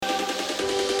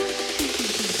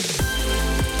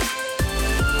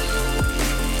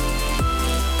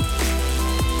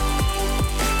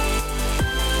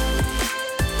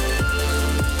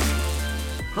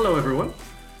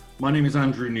My name is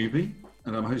Andrew Newby,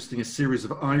 and I'm hosting a series of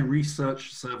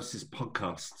iResearch Services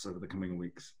podcasts over the coming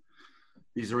weeks.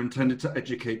 These are intended to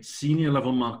educate senior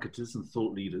level marketers and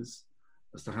thought leaders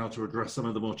as to how to address some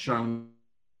of the more challenging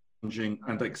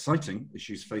and exciting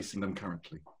issues facing them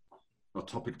currently. Our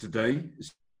topic today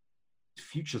is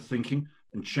future thinking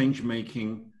and change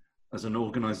making as an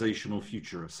organizational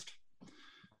futurist.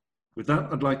 With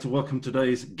that, I'd like to welcome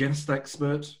today's guest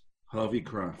expert, Harvey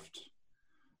Kraft.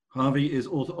 Harvey is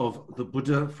author of The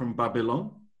Buddha from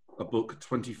Babylon, a book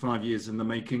 25 years in the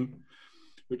making,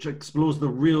 which explores the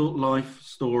real life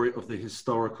story of the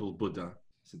historical Buddha,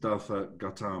 Siddhartha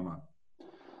Gautama.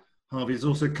 Harvey is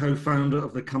also co-founder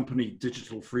of the company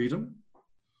Digital Freedom,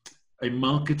 a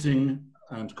marketing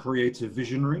and creative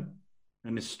visionary,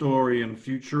 an historian,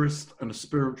 futurist, and a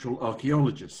spiritual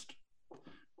archaeologist,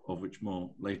 of which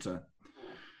more later.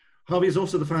 Harvey is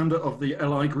also the founder of the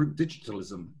LI Group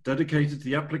Digitalism, dedicated to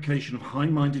the application of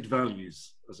high-minded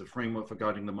values as a framework for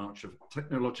guiding the march of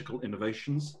technological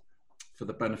innovations for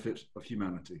the benefit of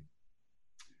humanity.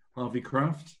 Harvey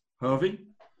Kraft. Harvey,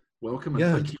 welcome,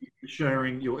 and thank you for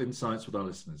sharing your insights with our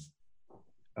listeners.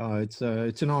 It's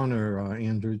an honor,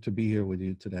 Andrew, to be here with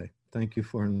you today. Thank you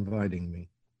for inviting me.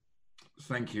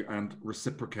 Thank you, and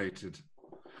reciprocated.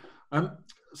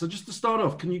 So just to start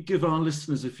off, can you give our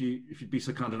listeners, if you'd be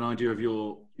so kind, an idea of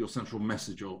your central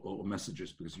message or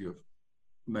messages, because you have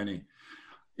many.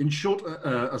 In short,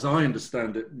 as I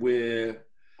understand it, we're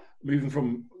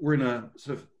in a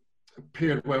sort of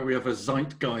period where we have a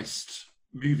zeitgeist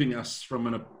moving us from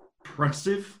an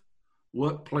oppressive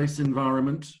workplace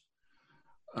environment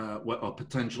where our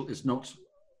potential is not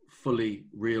fully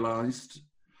realized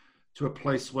to a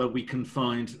place where we can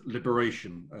find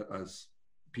liberation as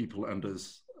people and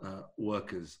as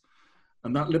workers.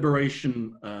 And that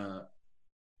liberation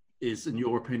is, in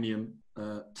your opinion,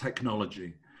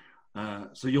 technology.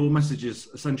 So your message is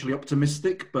essentially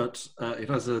optimistic, but it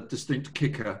has a distinct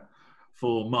kicker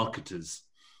for marketers.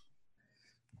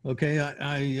 Okay,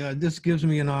 this gives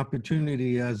me an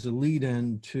opportunity as a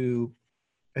lead-in to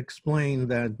explain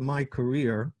that my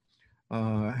career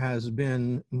has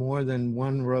been more than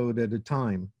one road at a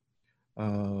time.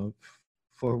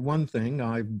 For one thing,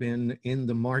 I've been in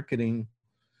the marketing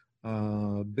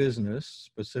business,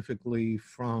 specifically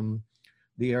from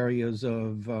the areas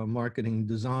of marketing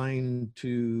design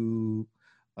to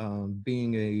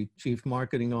being a chief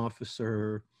marketing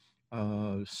officer.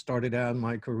 Started out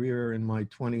my career in my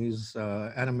 20s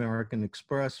at American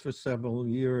Express for several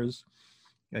years,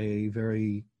 a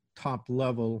very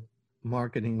top-level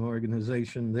marketing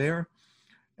organization there.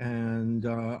 And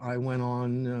I went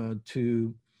on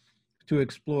to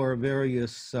explore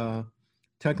various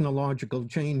technological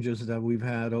changes that we've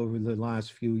had over the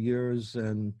last few years.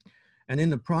 And in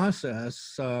the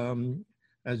process,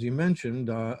 as you mentioned,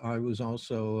 I was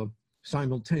also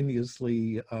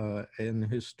simultaneously an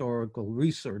historical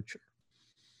researcher.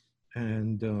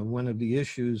 And one of the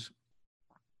issues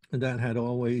that had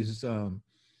always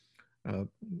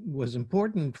was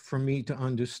important for me to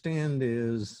understand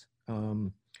is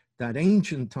that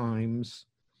ancient times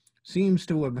seems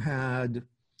to have had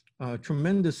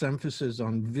tremendous emphasis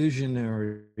on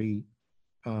visionary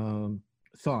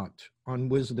thought, on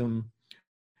wisdom,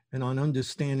 and on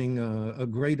understanding a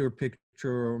greater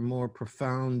picture or more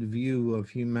profound view of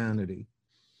humanity.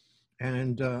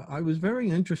 And I was very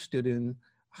interested in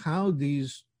how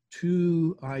these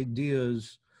two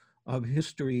ideas of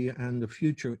history and the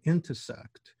future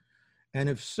intersect. And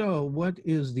if so, what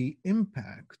is the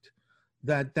impact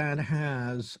that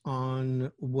has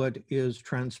on what is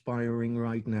transpiring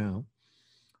right now?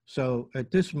 So at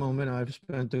this moment, I've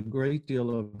spent a great deal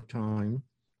of time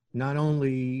not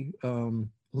only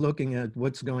looking at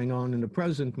what's going on in the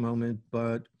present moment,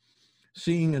 but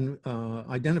seeing and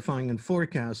identifying and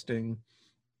forecasting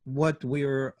what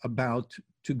we're about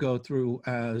to go through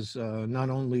as not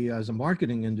only as a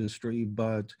marketing industry,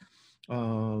 but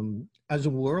as a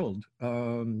world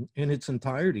in its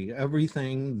entirety.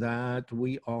 Everything that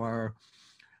we are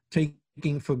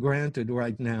taking for granted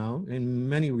right now, in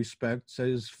many respects,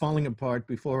 is falling apart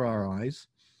before our eyes,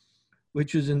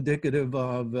 which is indicative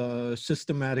of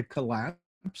systematic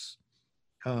collapse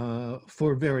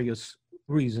for various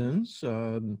reasons,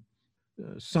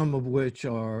 some of which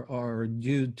are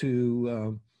due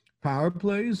to power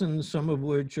plays, and some of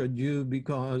which are due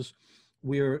because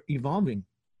we're evolving.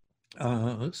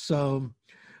 So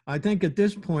I think at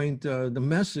this point, the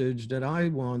message that I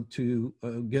want to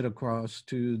get across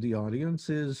to the audience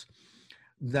is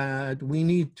that we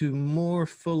need to more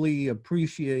fully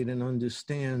appreciate and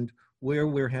understand where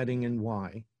we're heading and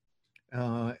why,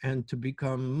 and to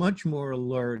become much more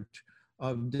alert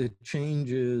of the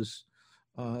changes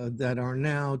that are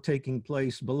now taking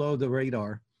place below the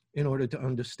radar in order to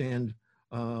understand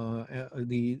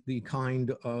the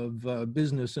kind of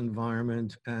business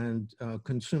environment and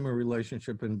consumer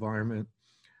relationship environment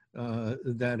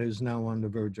that is now on the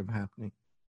verge of happening.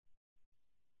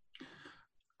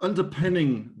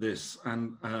 Underpinning this,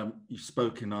 and you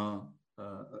spoke in our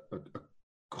a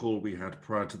call we had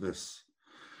prior to this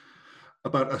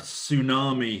about a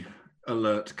tsunami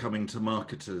alert coming to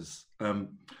marketers.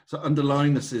 So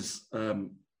underlying this is,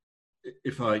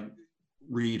 if I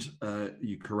read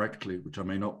you correctly, which I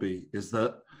may not be, is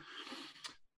that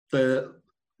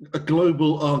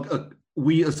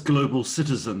we as global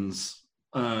citizens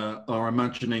are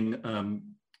imagining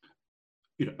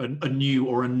a new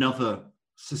or another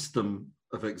system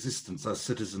of existence as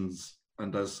citizens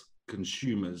and as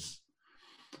consumers,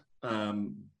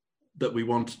 that we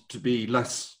want to be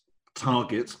less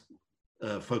target,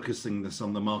 focusing this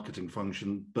on the marketing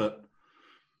function, but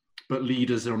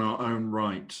leaders in our own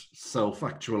right,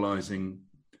 self-actualizing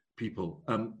people.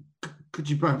 Could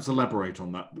you perhaps elaborate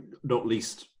on that, not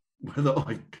least whether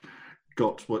I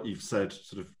got what you've said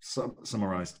sort of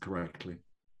summarized correctly?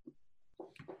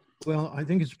 Well, I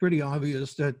think it's pretty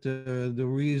obvious that the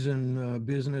reason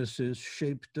business is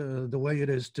shaped the way it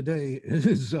is today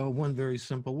is one very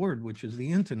simple word, which is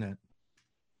the internet.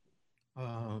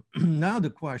 Now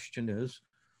the question is,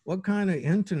 what kind of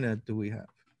internet do we have?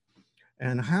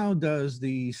 And how does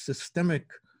the systemic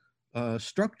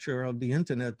structure of the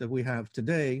internet that we have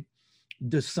today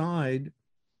decide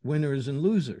winners and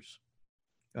losers?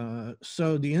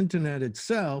 So the internet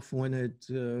itself, when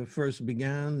it first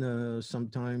began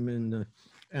sometime in the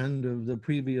end of the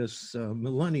previous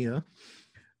millennia,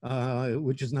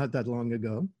 which is not that long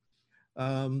ago,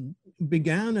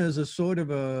 began as a sort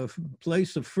of a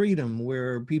place of freedom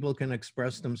where people can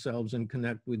express themselves and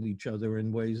connect with each other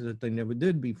in ways that they never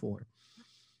did before.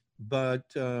 But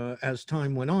as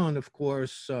time went on, of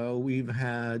course, we've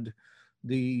had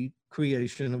the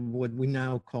creation of what we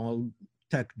now call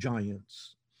tech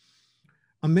giants.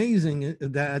 Amazing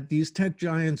that these tech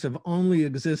giants have only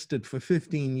existed for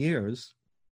 15 years.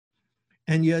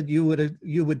 And yet you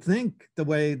would think the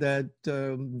way that,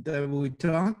 that we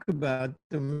talk about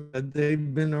them, that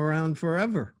they've been around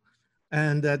forever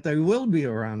and that they will be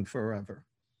around forever.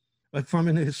 But from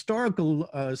an historical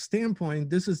standpoint,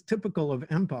 this is typical of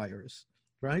empires,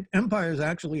 right? Empires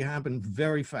actually happen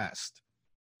very fast,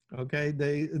 okay?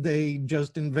 They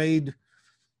just invade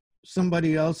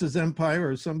somebody else's empire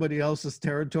or somebody else's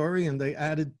territory, and they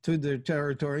add it to their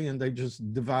territory, and they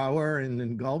just devour and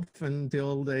engulf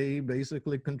until they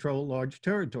basically control large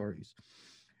territories.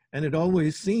 And it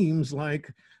always seems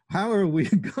like, how are we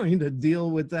going to deal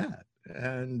with that?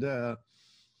 And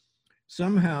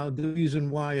somehow the reason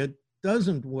why it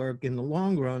doesn't work in the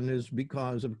long run is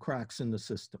because of cracks in the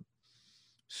system.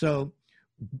 So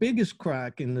biggest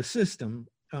crack in the system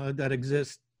that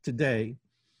exists today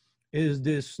is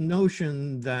this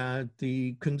notion that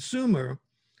the consumer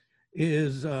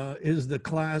is the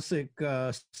classic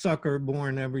sucker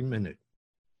born every minute.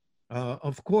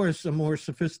 Of course, a more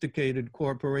sophisticated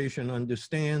corporation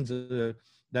understands that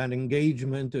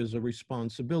engagement is a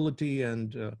responsibility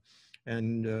and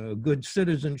good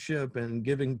citizenship, and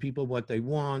giving people what they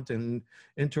want and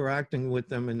interacting with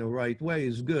them in the right way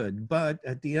is good. But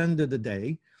at the end of the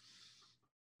day,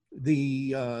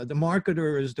 the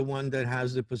marketer is the one that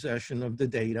has the possession of the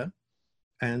data,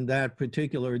 and that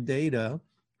particular data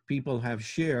people have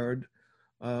shared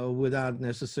without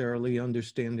necessarily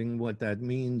understanding what that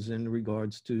means in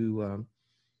regards to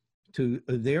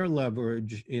their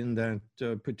leverage in that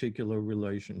particular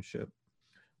relationship.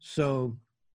 So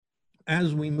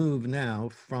as we move now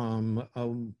from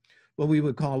what we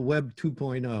would call Web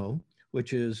 2.0,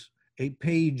 which is a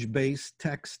page-based,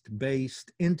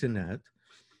 text-based internet,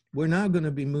 we're now going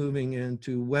to be moving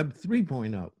into Web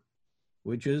 3.0,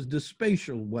 which is the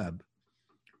spatial web,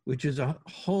 which is a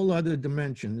whole other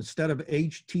dimension. Instead of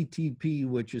HTTP,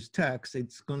 which is text,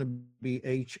 it's going to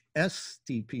be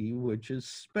HSTP, which is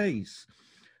space.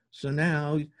 So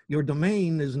now your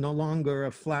domain is no longer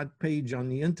a flat page on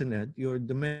the internet. Your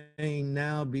domain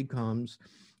now becomes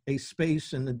a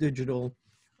space in the digital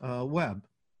web.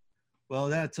 Well,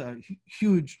 that's a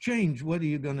huge change. What are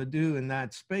you going to do in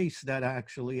that space that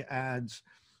actually adds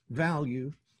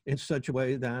value in such a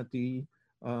way that the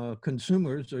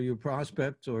consumers or your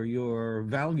prospects or your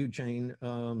value chain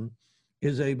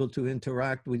is able to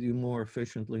interact with you more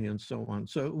efficiently and so on.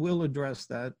 So we'll address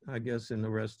that, I guess, in the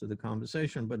rest of the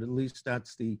conversation, but at least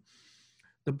that's the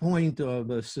point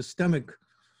of a systemic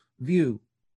view,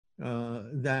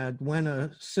 that when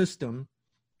a system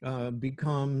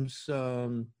becomes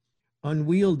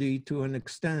unwieldy to an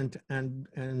extent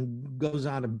and goes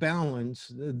out of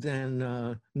balance,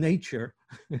 then nature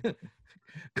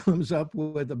comes up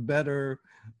with a better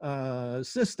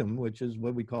system, which is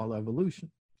what we call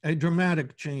evolution. A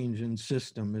dramatic change in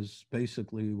system is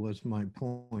basically was my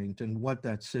point, and what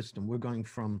that system, we're going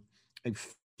from a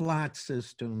flat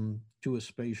system to a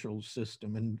spatial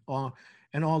system, and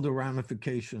all the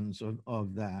ramifications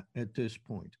of that at this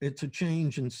point. It's a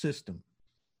change in system,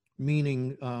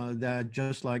 meaning that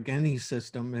just like any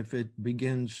system, if it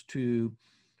begins to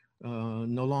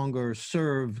no longer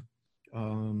serve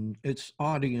its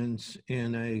audience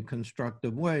in a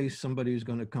constructive way, somebody's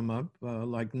going to come up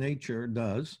like nature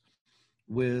does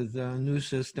with new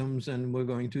systems, and we're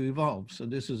going to evolve. So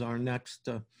this is our next,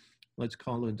 let's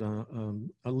call it a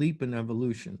leap in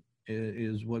evolution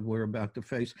is what we're about to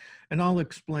face. And I'll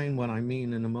explain what I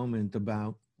mean in a moment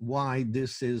about why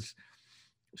this is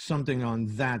something on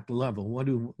that level. What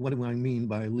do I mean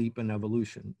by leap in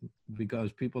evolution?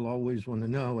 Because people always want to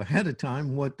know ahead of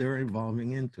time what they're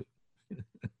evolving into.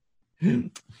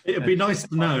 It'd be nice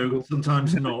to know,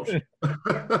 sometimes not.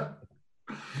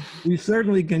 We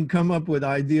certainly can come up with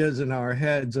ideas in our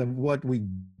heads of what we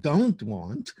don't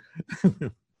want,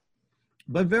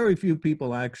 but very few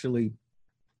people actually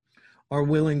are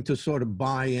willing to sort of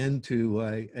buy into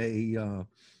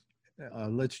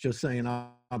let's just say an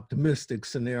optimistic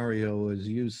scenario, as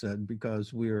you said,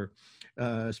 because we're,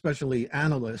 especially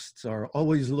analysts, are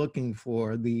always looking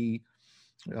for the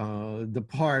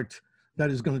part that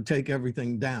is going to take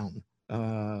everything down.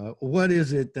 What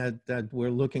is it that we're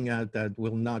looking at that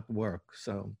will not work?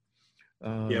 So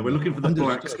yeah, we're looking for the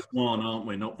black swan, aren't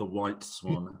we? Not the white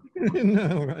swan.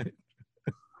 No, right.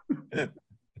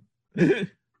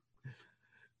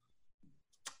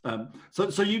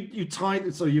 So you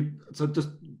tied, so just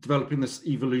developing this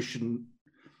evolutionary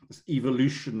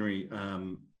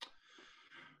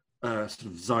sort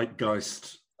of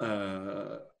zeitgeist,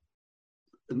 and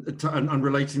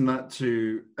relating that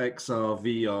to XR,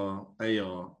 VR,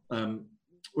 AR.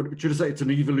 Would you say it's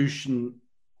an evolution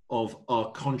of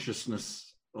our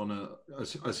consciousness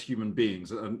as human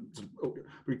beings? And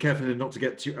be careful not to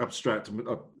get too abstract, and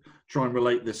try and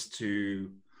relate this to,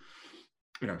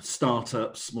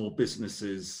 startups, small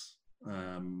businesses,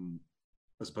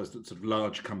 as opposed to sort of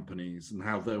large companies, and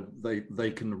how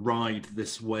they can ride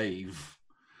this wave,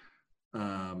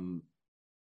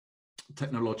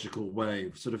 technological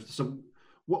wave. So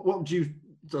what would you,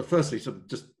 firstly, sort of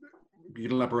just you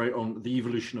can elaborate on the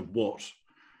evolution of what,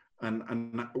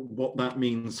 and what that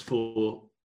means for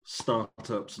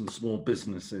startups and small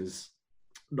businesses,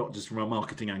 not just from a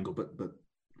marketing angle, but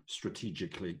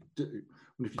strategically.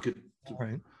 If you could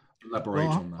elaborate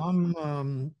on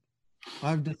that.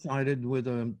 I've decided with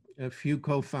a few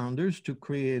co-founders to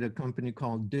create a company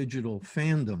called Digital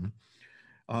Fandom.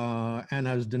 And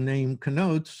as the name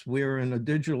connotes, we're in a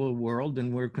digital world,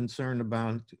 and we're concerned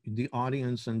about the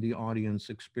audience and the audience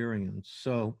experience.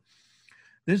 So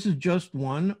this is just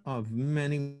one of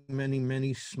many, many,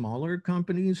 many smaller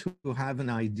companies who have an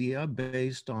idea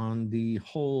based on the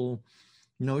whole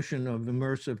notion of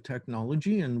immersive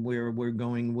technology and where we're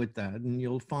going with that. And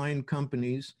you'll find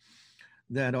companies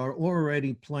that are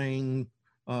already playing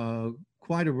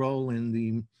quite a role in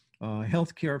the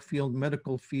healthcare field,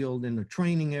 medical field, in the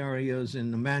training areas,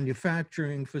 in the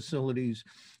manufacturing facilities,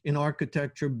 in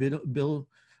architecture, building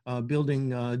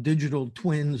digital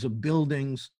twins of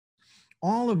buildings.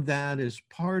 All of that is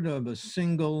part of a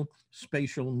single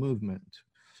spatial movement.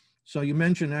 So you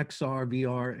mentioned XR,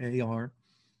 VR, AR.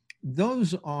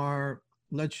 Those are,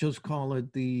 let's just call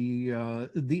it the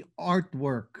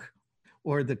artwork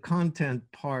or the content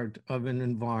part of an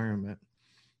environment.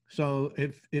 So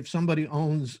if somebody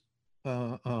owns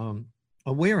a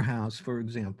warehouse, for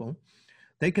example,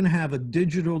 they can have a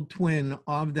digital twin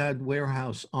of that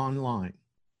warehouse online.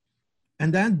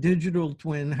 And that digital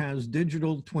twin has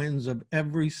digital twins of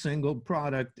every single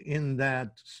product in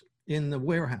the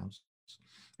warehouse.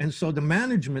 And so the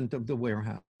management of the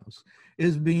warehouse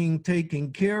is being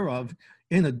taken care of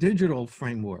in a digital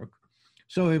framework.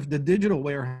 So if the digital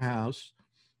warehouse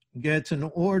gets an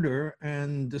order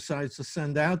and decides to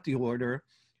send out the order,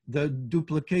 the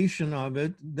duplication of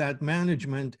it, that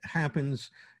management happens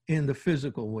in the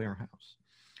physical warehouse.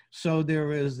 So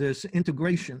there is this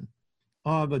integration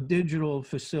of a digital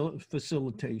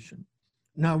facilitation.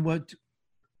 Now, what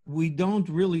we don't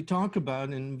really talk about,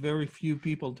 and very few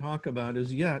people talk about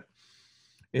as yet,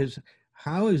 is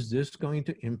how is this going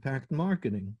to impact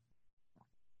marketing?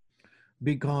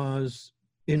 Because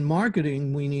in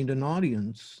marketing, we need an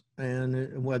audience,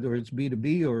 and whether it's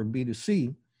B2B or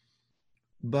B2C,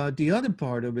 But the other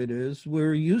part of it is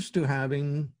we're used to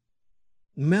having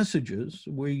messages.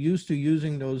 We're used to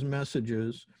using those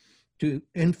messages to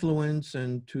influence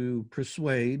and to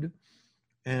persuade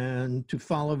and to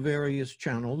follow various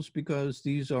channels because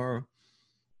these are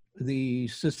the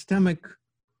systemic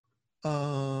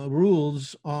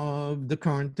rules of the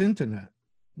current internet.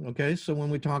 Okay, so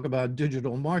when we talk about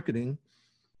digital marketing,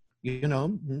 you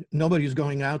know, nobody's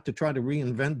going out to try to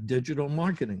reinvent digital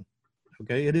marketing.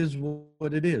 Okay, it is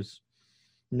what it is.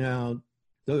 Now,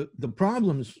 the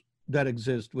problems that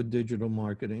exist with digital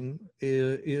marketing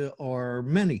are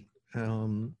many.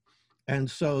 And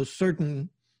so certain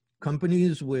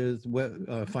companies with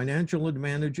financial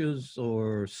advantages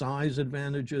or size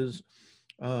advantages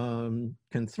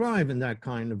can thrive in that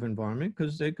kind of environment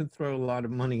because they could throw a lot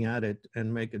of money at it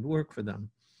and make it work for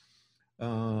them.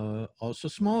 Also,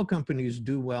 small companies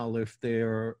do well if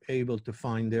they're able to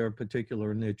find their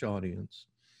particular niche audience.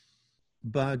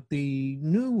 But the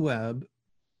new web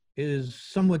is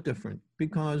somewhat different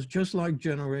because just like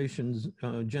generations,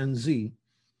 Gen Z,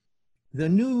 the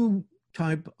new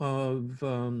type of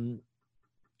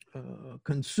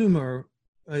consumer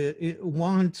it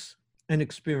wants an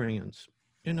experience.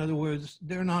 In other words,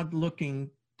 they're not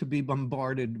looking to be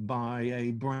bombarded by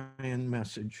a brand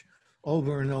message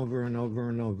over and over and over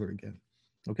and over again.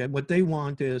 Okay, what they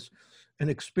want is an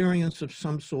experience of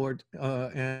some sort,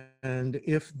 and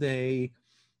if they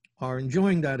are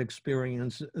enjoying that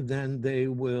experience, then they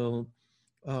will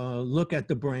look at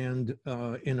the brand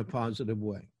in a positive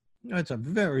way. That's a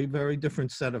very, very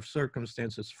different set of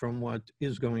circumstances from what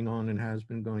is going on and has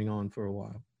been going on for a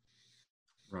while.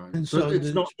 Right. And So so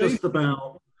it's not just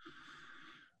about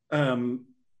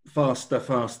faster,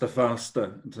 faster,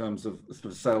 faster in terms of the sort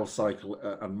of sales cycle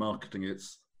and marketing.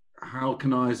 It's how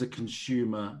can I, as a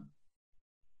consumer,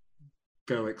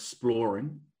 go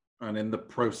exploring and in the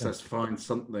process find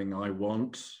something I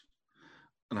want?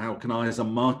 And how can I, as a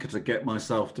marketer, get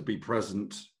myself to be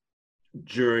present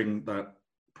during that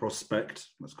prospect,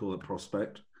 let's call it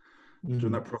prospect,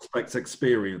 during that prospect's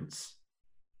experience?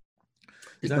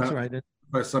 Is that's that right.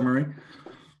 a summary?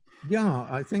 Yeah,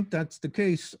 I think that's the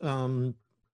case.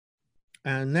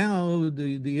 And now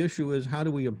the issue is how do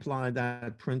we apply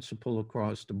that principle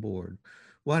across the board?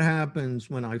 What happens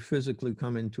when I physically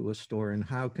come into a store, and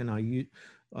how can I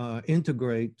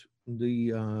integrate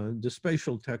the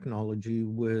spatial technology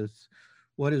with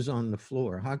what is on the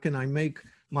floor? How can I make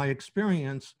my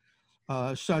experience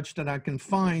such that I can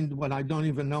find what I don't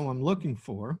even know I'm looking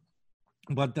for,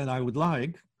 but that I would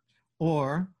like?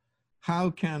 Or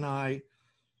how can I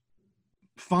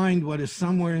find what is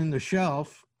somewhere in the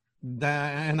shelf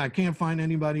that, and I can't find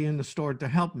anybody in the store to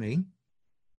help me?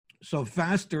 So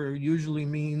faster usually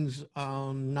means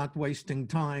not wasting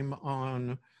time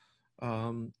on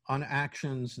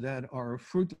actions that are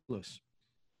fruitless.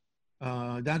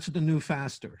 That's the new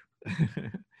faster,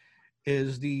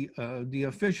 is the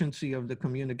efficiency of the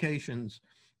communications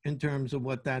in terms of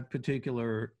what that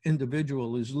particular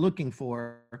individual is looking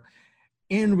for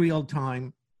in real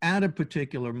time at a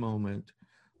particular moment,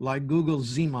 like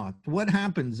Google's Zmot. What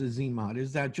happens is Zmot,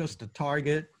 is that just a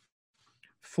target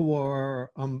for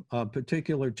a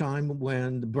particular time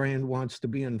when the brand wants to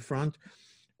be in front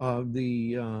of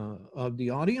the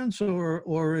audience,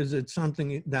 or is it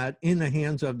something that in the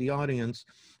hands of the audience,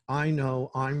 I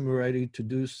know I'm ready to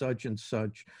do such and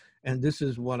such, and this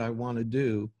is what I want to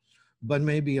do, but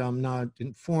maybe I'm not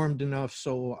informed enough,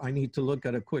 so I need to look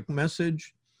at a quick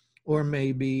message, or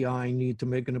maybe I need to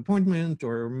make an appointment,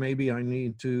 or maybe I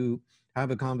need to have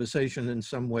a conversation in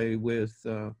some way with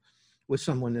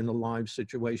someone in a live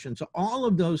situation. So all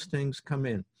of those things come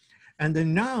in. And they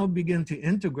now begin to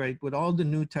integrate with all the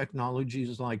new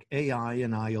technologies like AI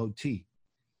and IoT.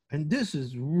 And this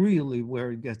is really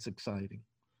where it gets exciting,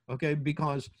 okay?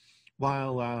 Because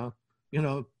while,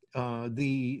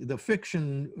 the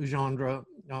fiction genre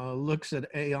looks at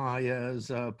AI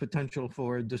as potential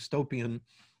for a dystopian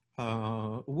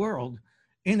world,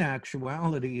 in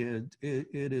actuality,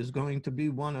 it is going to be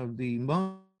one of the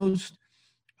most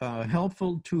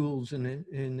helpful tools in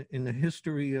the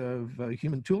history of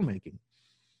human tool making,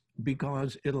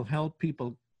 because it'll help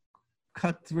people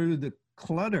cut through the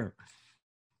clutter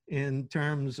in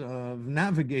terms of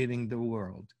navigating the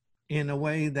world in a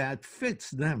way that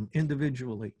fits them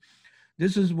individually.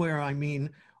 This is where, I mean,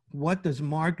 what does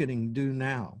marketing do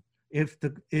now? If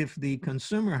the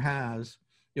consumer has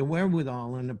the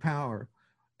wherewithal and the power,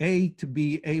 to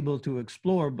be able to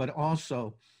explore, but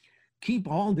also keep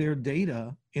all their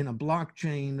data in a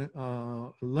blockchain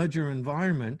ledger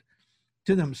environment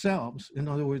to themselves. In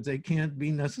other words, they can't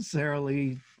be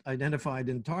necessarily identified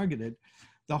and targeted.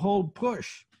 The whole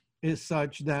push is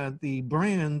such that the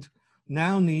brand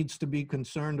now needs to be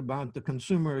concerned about the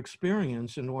consumer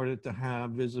experience in order to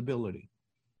have visibility.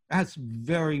 That's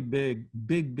very big,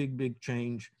 big, big, big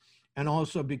change, and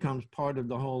also becomes part of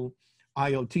the whole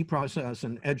IoT process,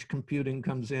 and edge computing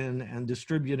comes in and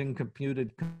distributing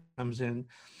computed comes in.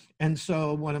 And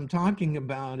so what I'm talking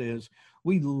about is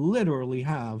we literally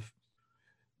have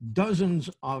dozens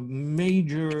of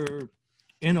major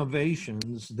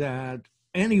innovations that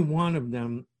any one of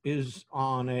them is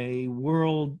on a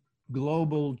world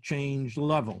global change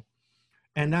level.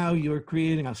 And now you're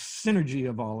creating a synergy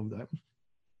of all of them,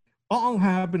 all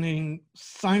happening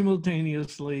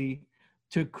simultaneously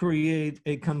to create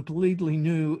a completely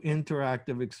new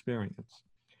interactive experience.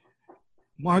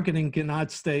 Marketing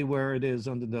cannot stay where it is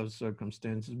under those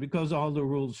circumstances because all the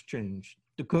rules changed.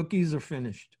 The cookies are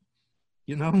finished.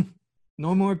 You know,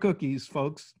 no more cookies,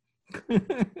 folks.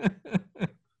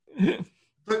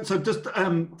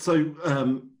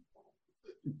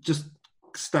 Just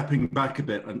stepping back a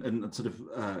bit and sort of,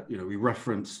 we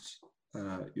referenced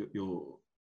your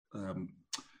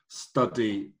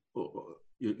study, or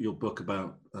your book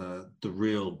about the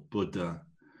real Buddha,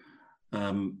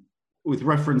 with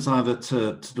reference either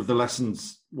to sort of the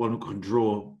lessons one can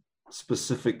draw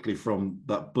specifically from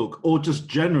that book, or just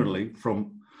generally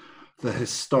from the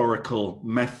historical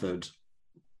method.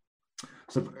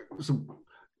 So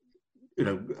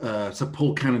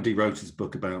Paul Kennedy wrote his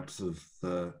book about sort of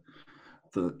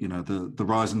the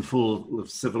rise and fall of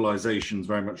civilizations,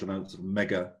 very much on a sort of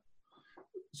mega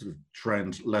sort of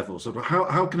trend level. So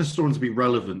how can historians be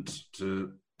relevant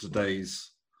to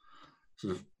today's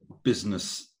sort of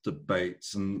business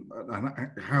debates, and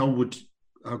how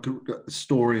could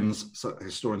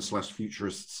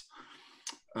historians/futurists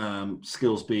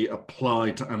skills be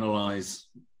applied to analyze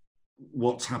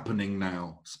what's happening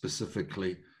now,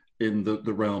 specifically in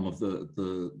the realm of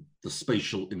the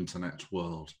spatial internet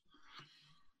world?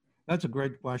 That's a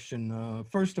great question.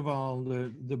 First of all,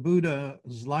 the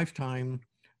Buddha's lifetime,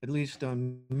 at least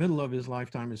middle of his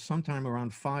lifetime, is sometime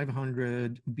around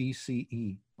 500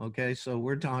 BCE. Okay, so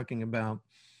we're talking about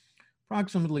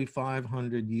approximately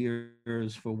 500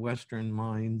 years for Western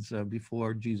minds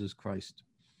before Jesus Christ.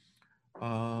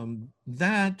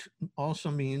 That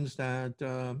also means that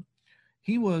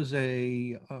he was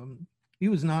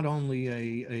not only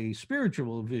a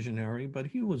spiritual visionary, but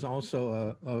he was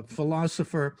also a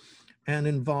philosopher and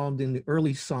involved in the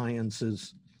early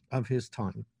sciences of his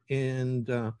time. And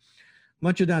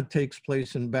much of that takes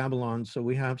place in Babylon. So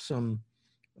we have some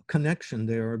connection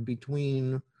there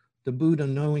between the Buddha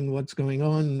knowing what's going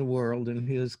on in the world and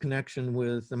his connection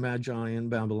with the Magi in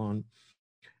Babylon.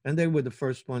 And they were the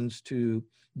first ones to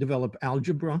develop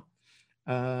algebra.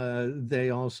 They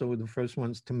also were the first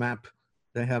ones to map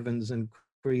the heavens and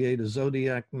create a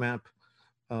zodiac map.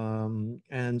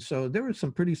 And so there were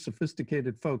some pretty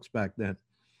sophisticated folks back then.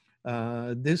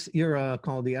 This era,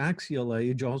 called the Axial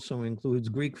Age, also includes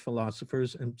Greek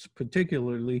philosophers, and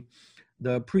particularly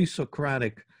the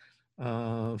pre-Socratic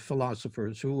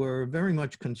philosophers, who were very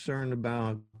much concerned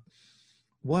about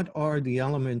what are the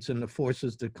elements and the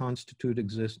forces that constitute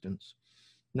existence.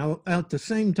 Now, at the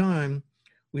same time,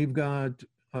 we've got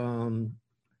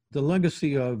the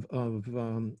legacy of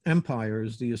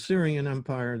empires, the Assyrian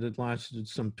Empire that lasted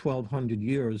some 1,200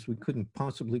 years. We couldn't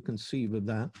possibly conceive of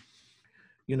that.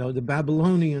 You know, the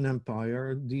Babylonian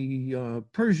Empire, the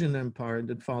Persian Empire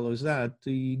that follows that,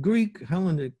 the Greek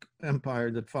Hellenic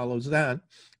Empire that follows that,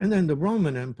 and then the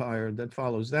Roman Empire that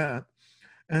follows that.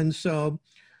 And so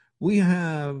we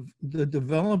have the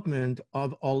development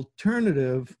of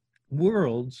alternative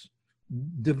worlds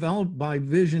developed by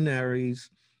visionaries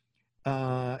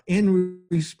in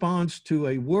response to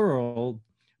a world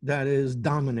that is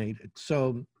dominated.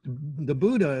 So the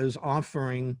Buddha is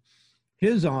offering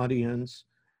his audience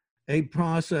a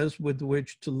process with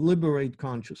which to liberate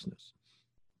consciousness.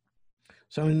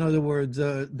 So in other words,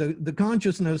 the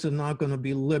consciousness is not going to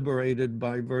be liberated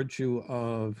by virtue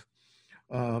of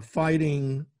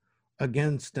fighting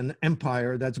against an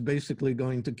empire that's basically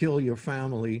going to kill your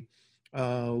family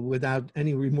without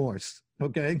any remorse,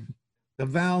 okay? The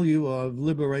value of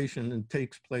liberation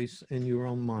takes place in your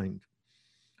own mind.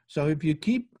 So if you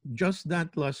keep just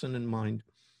that lesson in mind,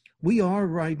 we are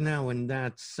right now in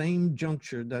that same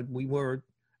juncture that we were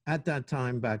at that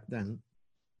time back then.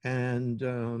 And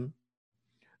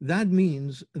that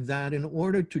means that in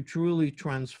order to truly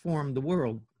transform the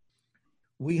world,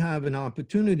 we have an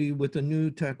opportunity with a new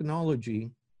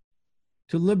technology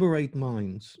to liberate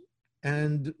minds.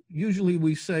 And usually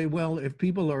we say, well, if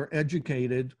people are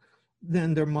educated,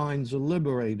 then their minds are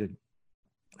liberated,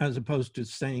 as opposed to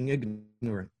staying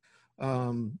ignorant.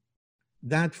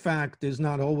 that fact is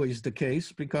not always the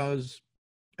case, because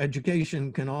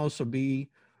education can also be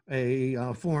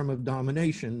a form of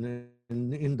domination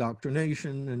and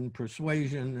indoctrination and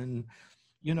persuasion. And,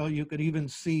 you know, you could even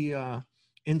see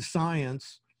in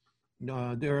science,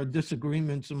 there are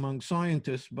disagreements among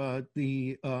scientists, but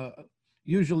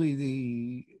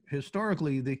usually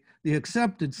historically the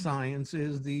accepted science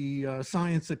is the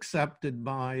science accepted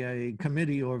by a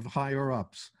committee of higher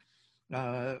ups,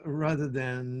 rather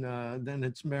than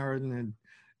its merit. And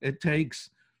it takes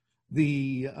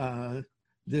the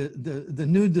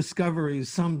new discoveries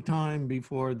some time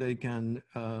before they can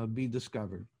be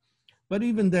discovered. But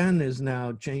even then is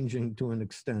now changing to an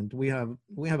extent. We have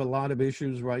a lot of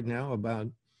issues right now about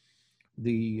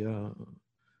the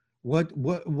what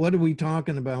are we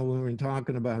talking about when we're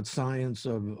talking about science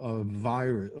of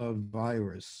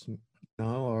virus?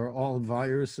 No, are all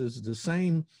viruses the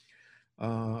same?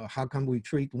 How come we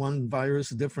treat one virus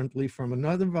differently from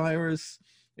another virus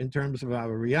in terms of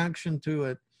our reaction to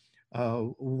it?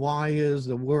 Why is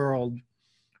the world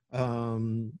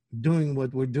doing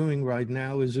what we're doing right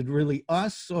now? Is it really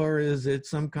us, or is it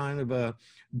some kind of a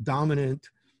dominant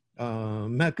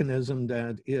mechanism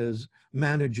that is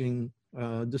managing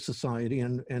the society?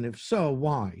 And if so,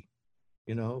 why?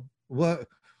 You know,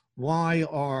 why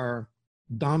are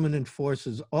dominant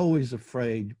forces always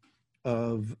afraid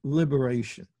of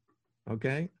liberation?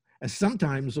 Okay. And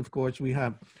sometimes, of course, we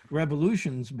have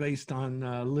revolutions based on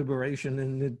liberation,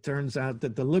 and it turns out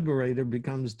that the liberator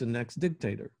becomes the next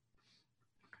dictator.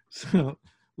 So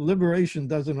liberation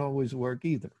doesn't always work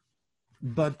either.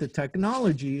 But the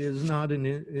technology is not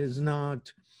an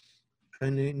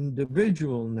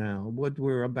individual now. What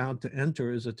we're about to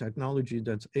enter is a technology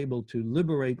that's able to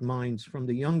liberate minds from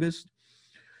the youngest.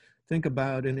 Think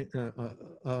about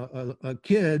a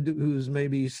kid who's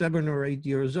maybe 7 or 8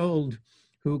 years old,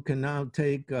 who can now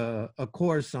take a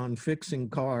course on fixing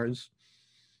cars.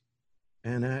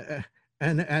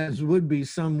 And as would be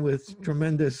some with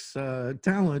tremendous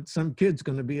talent, some kid's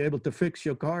going to be able to fix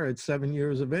your car at 7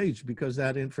 years of age because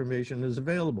that information is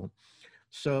available.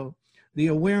 So the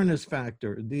awareness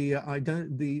factor, the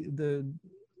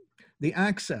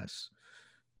access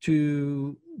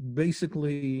to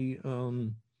basically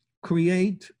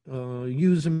create,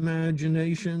 use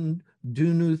imagination,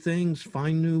 do new things,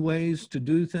 find new ways to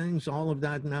do things, all of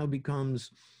that now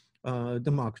becomes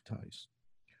democratized.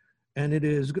 And it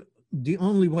is the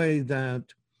only way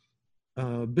that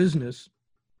business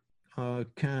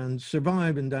can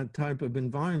survive in that type of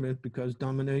environment, because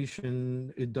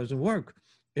domination, it doesn't work,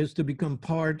 is to become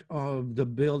part of the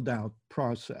build-out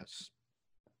process.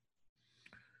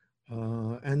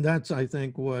 And that's, I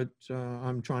think, what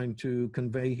I'm trying to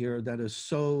convey here, that is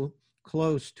so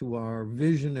close to our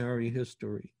visionary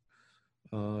history,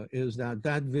 is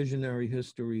that visionary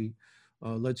history,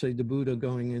 let's say the Buddha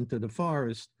going into the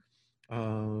forest,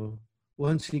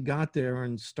 once he got there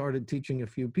and started teaching a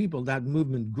few people, that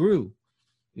movement grew,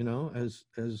 you know, as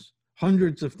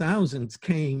hundreds of thousands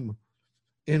came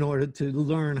in order to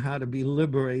learn how to be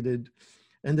liberated.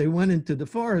 And they went into the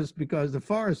forest because the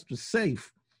forest was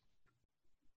safe.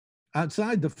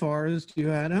 Outside the forest, you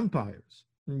had empires.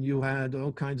 You had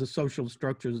all kinds of social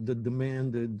structures that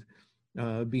demanded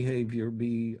behavior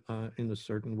be in a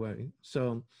certain way.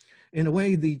 So in a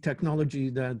way, the technology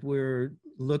that we're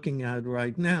looking at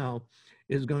right now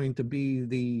is going to be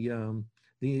the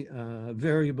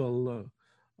variable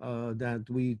that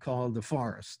we call the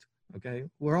forest, okay?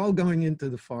 We're all going into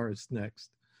the forest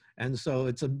next. And so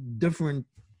it's a different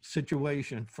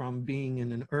situation from being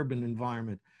in an urban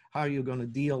environment. How are you going to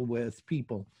deal with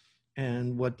people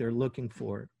and what they're looking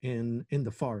for in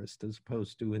the forest as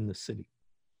opposed to in the city?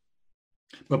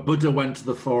 But Buddha went to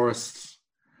the forest.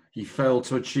 He failed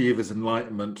to achieve his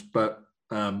enlightenment, but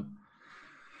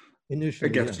initially,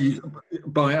 I guess yes.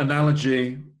 By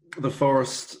analogy, the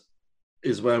forest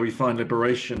is where we find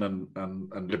liberation,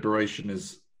 and liberation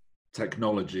is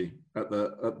technology. At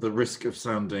the risk of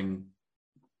sounding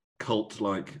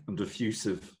cult-like and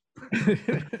diffusive.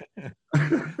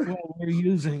 Well, we're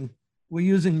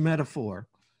using metaphor,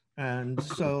 and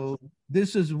so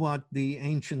this is what the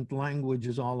ancient language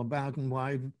is all about, and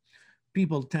why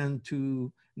people tend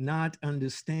to not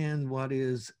understand what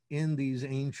is in these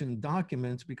ancient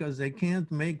documents, because they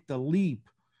can't make the leap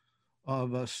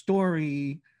of a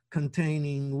story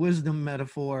containing wisdom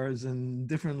metaphors and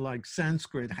different, like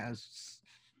Sanskrit has,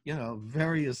 you know,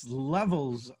 various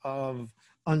levels of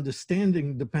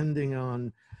understanding depending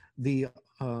on the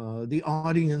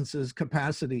audience's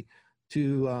capacity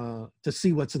to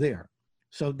see what's there.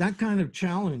 So that kind of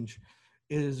challenge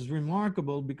is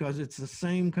remarkable, because it's the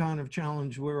same kind of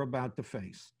challenge we're about to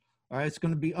face. All right, it's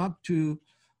going to be up to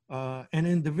an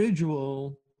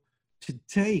individual to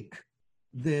take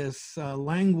this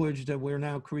language that we're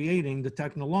now creating, the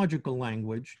technological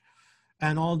language,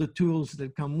 and all the tools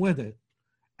that come with it,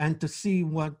 and to see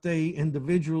what they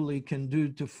individually can do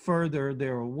to further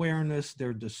their awareness,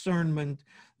 their discernment,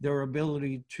 their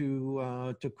ability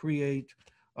to create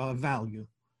value.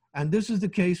 And this is the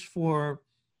case for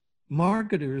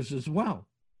marketers as well.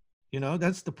 You know,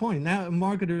 that's the point. Now,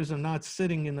 marketers are not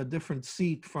sitting in a different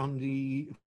seat from the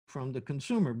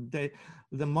consumer.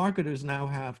 The marketers now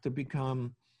have to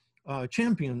become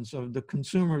champions of the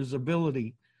consumer's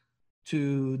ability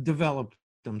to develop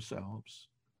themselves.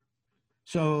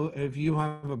 So if you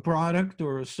have a product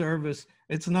or a service,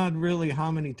 it's not really how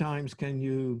many times can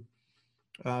you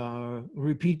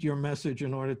repeat your message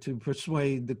in order to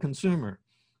persuade the consumer.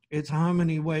 It's how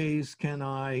many ways can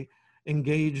I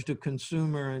engage the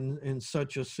consumer in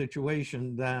such a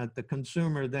situation that the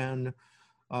consumer then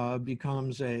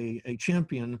becomes a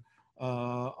champion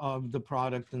of the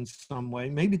product in some way,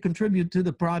 maybe contribute to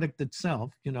the product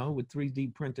itself, you know, with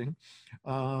 3D printing.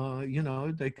 You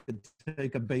know, they could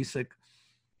take a basic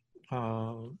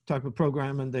type of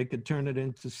program and they could turn it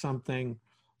into something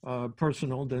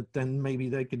personal that then maybe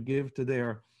they could give to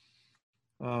their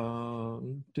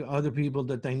to other people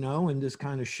that they know, and this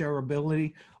kind of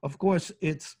shareability. Of course,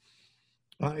 it's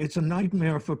a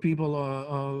nightmare for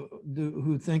people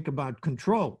who think about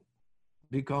control,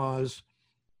 because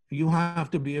you have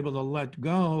to be able to let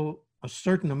go a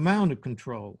certain amount of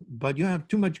control, but you have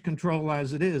too much control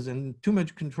as it is, and too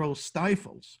much control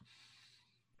stifles.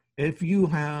 If you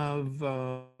have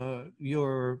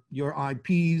your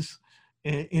IPs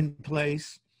in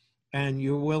place and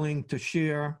you're willing to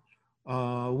share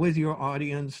with your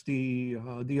audience the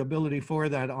ability for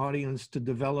that audience to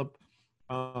develop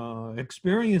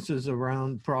experiences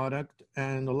around product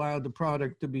and allow the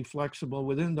product to be flexible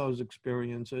within those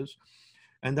experiences,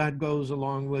 and that goes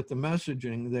along with the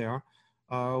messaging there,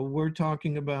 we're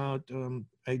talking about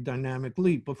a dynamic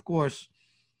leap. Of course,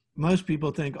 most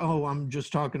people think, oh, I'm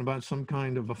just talking about some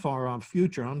kind of a far off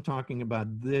future. I'm talking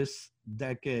about this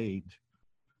decade,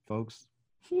 folks.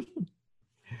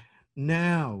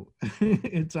 Now,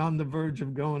 it's on the verge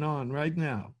of going on right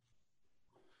now.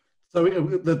 So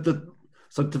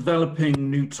so developing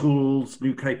new tools,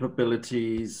 new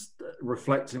capabilities,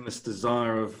 reflecting this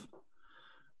desire of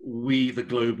we, the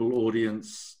global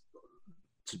audience,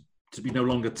 to be no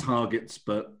longer targets,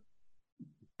 but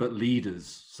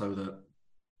leaders, so that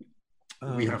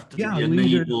we have to be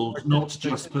enabled, not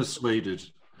just persuaded.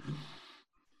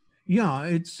 Yeah,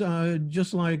 it's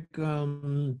just like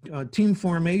team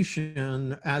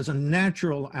formation as a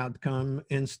natural outcome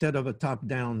instead of a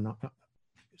top-down.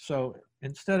 So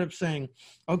instead of saying,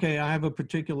 okay, I have a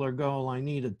particular goal, I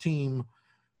need a team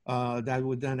that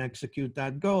would then execute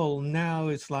that goal. Now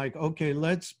it's like, okay,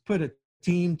 let's put a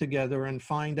team together and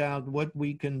find out what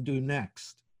we can do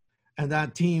next. And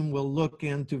that team will look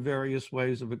into various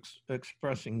ways of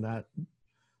expressing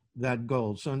that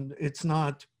goal. So it's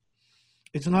not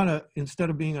instead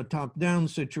of being a top-down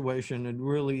situation, it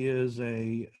really is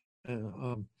a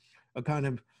kind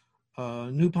of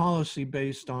new policy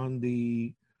based on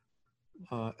the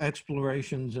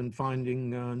explorations and finding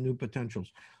new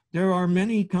potentials. There are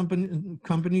many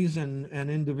companies and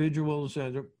individuals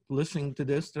that are listening to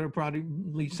this that are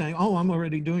probably saying, oh, I'm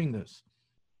already doing this.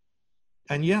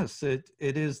 And yes, it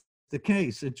is the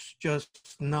case. It's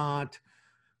just not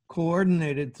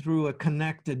coordinated through a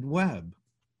connected web.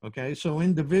 Okay, so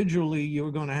individually,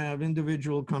 you're going to have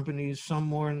individual companies, some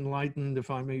more enlightened,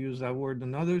 if I may use that word,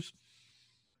 than others,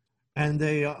 and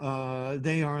they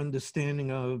are understanding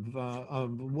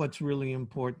of what's really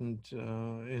important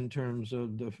in terms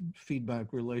of the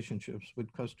feedback relationships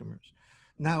with customers.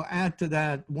 Now, add to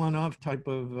that one-off type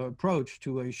of approach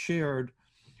to a shared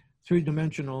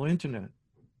three-dimensional internet.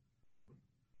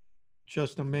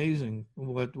 Just amazing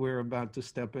what we're about to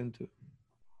step into.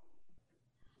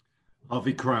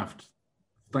 Harvey Kraft,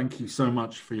 thank you so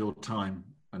much for your time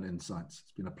and insights.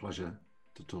 It's been a pleasure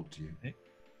to talk to you.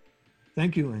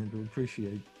 Thank you, Andrew.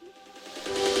 Appreciate it.